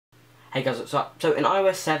Hey guys, what's up? So in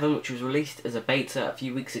iOS 7, which was released as a beta a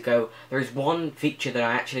few weeks ago, there is one feature that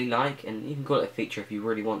I actually like, and you can call it a feature if you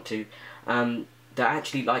really want to, that I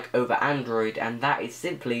actually like over Android, and that is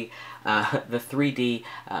simply the 3D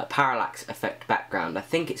parallax effect background. I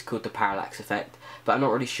think it's called the parallax effect, but I'm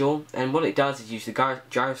not really sure. And what it does is use the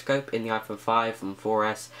gyroscope in the iPhone 5 and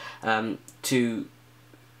 4S to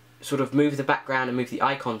sort of move the background and move the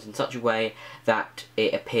icons in such a way that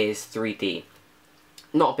it appears 3D.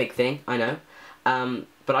 Not a big thing, I know,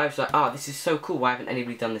 but I was like, oh, this is so cool, why haven't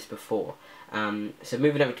anybody done this before? So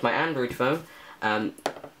moving over to my Android phone,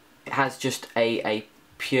 it has just a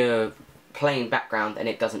pure plain background and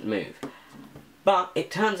it doesn't move. But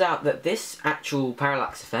it turns out that this actual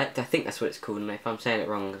parallax effect, I think that's what it's called, and if I'm saying it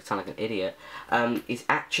wrong I'm going to sound like an idiot, is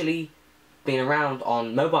actually been around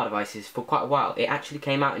on mobile devices for quite a while. It actually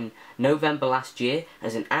came out in November last year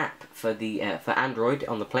as an app for the for Android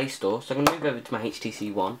on the Play Store. So I'm going to move over to my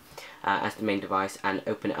HTC One as the main device and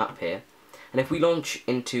open it up here. And if we launch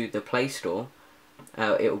into the Play Store,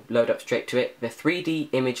 it will load up straight to it. The 3D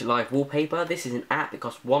Image Live Wallpaper. This is an app. It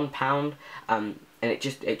costs £1, and it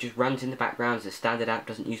just runs in the background as a standard app.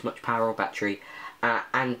 Doesn't use much power or battery,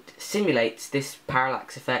 and simulates this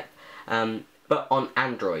parallax effect. But on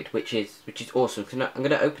Android, which is awesome. So I'm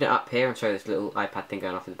going to open it up here and show this little iPad thing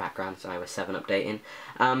going off in the background. It's iOS 7 updating,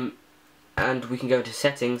 and we can go into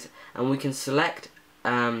settings and we can select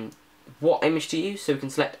what image to use. So we can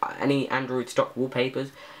select any Android stock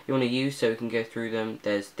wallpapers you want to use. So we can go through them.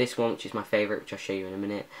 There's this one, which is my favourite, which I'll show you in a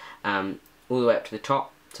minute, all the way up to the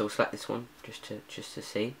top. So we'll select this one just to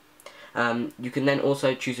see. You can then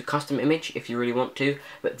also choose a custom image if you really want to,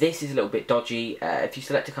 but this is a little bit dodgy. If you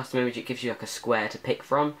select a custom image, it gives you like a square to pick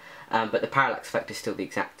from, but the parallax effect is still the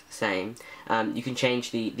exact same. You can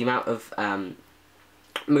change the amount of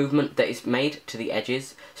movement that is made to the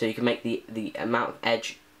edges, so you can make the amount of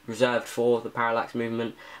edge reserved for the parallax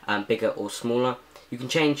movement bigger or smaller. You can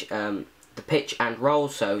change the pitch and roll,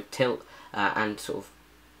 so tilt and sort of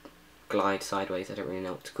glide sideways, I don't really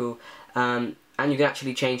know what to call. And you can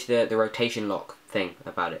actually change the rotation lock thing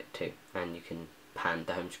about it too, and you can pan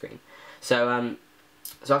the home screen. So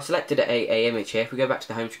so I've selected a image here. If we go back to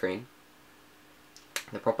the home screen,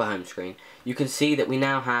 the proper home screen, you can see that we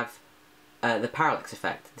now have the parallax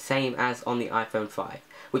effect, the same as on the iPhone 5,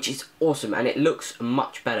 which is awesome, and it looks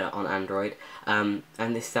much better on Android. And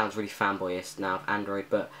this sounds really fanboyish now of Android,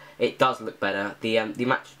 but it does look better.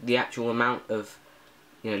 The actual amount of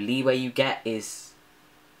leeway you get is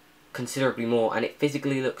considerably more, and it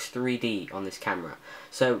physically looks 3D on this camera.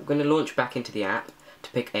 So I'm going to launch back into the app to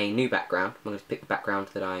pick a new background. I'm going to pick the background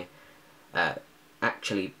that I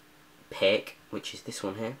actually pick, which is this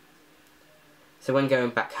one here. So when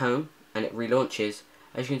going back home and it relaunches,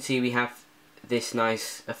 as you can see, we have this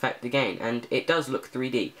nice effect again, and it does look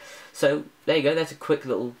 3D. So there you go, that's a quick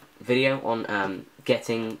little video on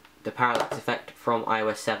getting the parallax effect from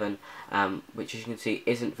iOS 7, which as you can see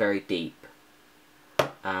isn't very deep.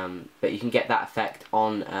 But you can get that effect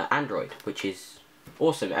on Android, which is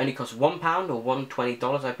awesome. It only costs £1 or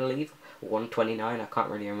 $120, I believe, or $129, I can't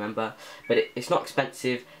really remember. But it's not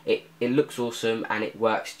expensive, it looks awesome, and it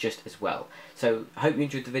works just as well. So I hope you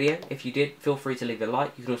enjoyed the video. If you did, feel free to leave a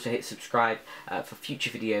like. You can also hit subscribe for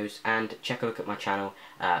future videos, and check a look at my channel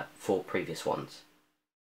for previous ones.